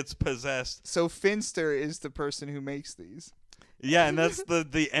house gets possessed. So Finster is the person who makes these. Yeah, and that's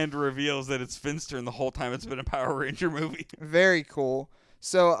the end reveals that it's Finster, and the whole time it's been a Power Ranger movie. Very cool.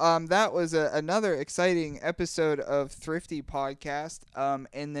 So that was another exciting episode of Thrifty Podcast.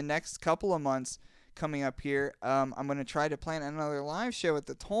 In the next couple of months coming up here, I'm going to try to plan another live show at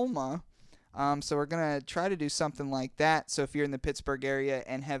the Tolma. So we're going to try to do something like that. So if you're in the Pittsburgh area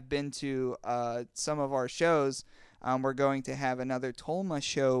and have been to some of our shows, we're going to have another Tolma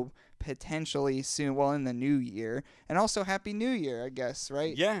show potentially soon, well, in the new year. And also Happy New Year, I guess,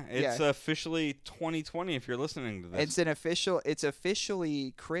 right? Yeah, it's officially 2020 if you're listening to this. It's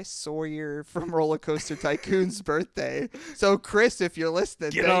officially Chris Sawyer from Roller Coaster Tycoon's birthday. So Chris, if you're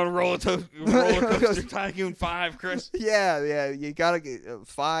listening, get on Roller Coaster Tycoon 5, Chris. Yeah, you gotta get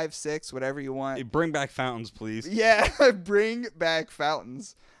 5, 6, whatever you want. Hey, bring back fountains, please. Yeah, bring back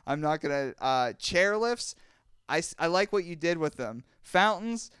fountains. I'm not gonna chairlifts. I like what you did with them.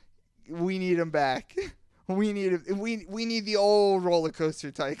 Fountains, we need them back. We need the old Roller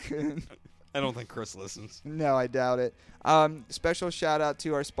Coaster Tycoon. I don't think Chris listens. No, I doubt it. Special shout out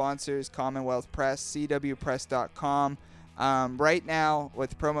to our sponsors, Commonwealth Press, cwpress.com. Right now,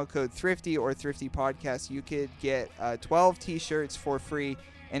 with promo code Thrifty or Thrifty Podcast, you could get 12 t-shirts for free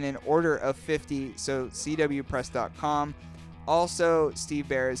in an order of 50. So cwpress.com. Also, Steve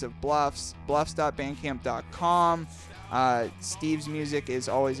Bear is of Bluffs, bluffs.bandcamp.com. Steve's music is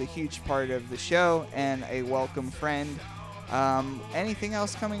always a huge part of the show and a welcome friend. Anything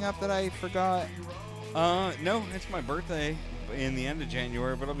else coming up that I forgot? No, it's my birthday in the end of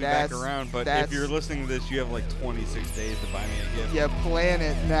January, but I'll be back around. But if you're listening to this, you have like 26 days to buy me a gift. Yeah, plan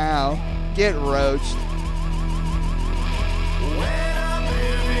it now. Get roached.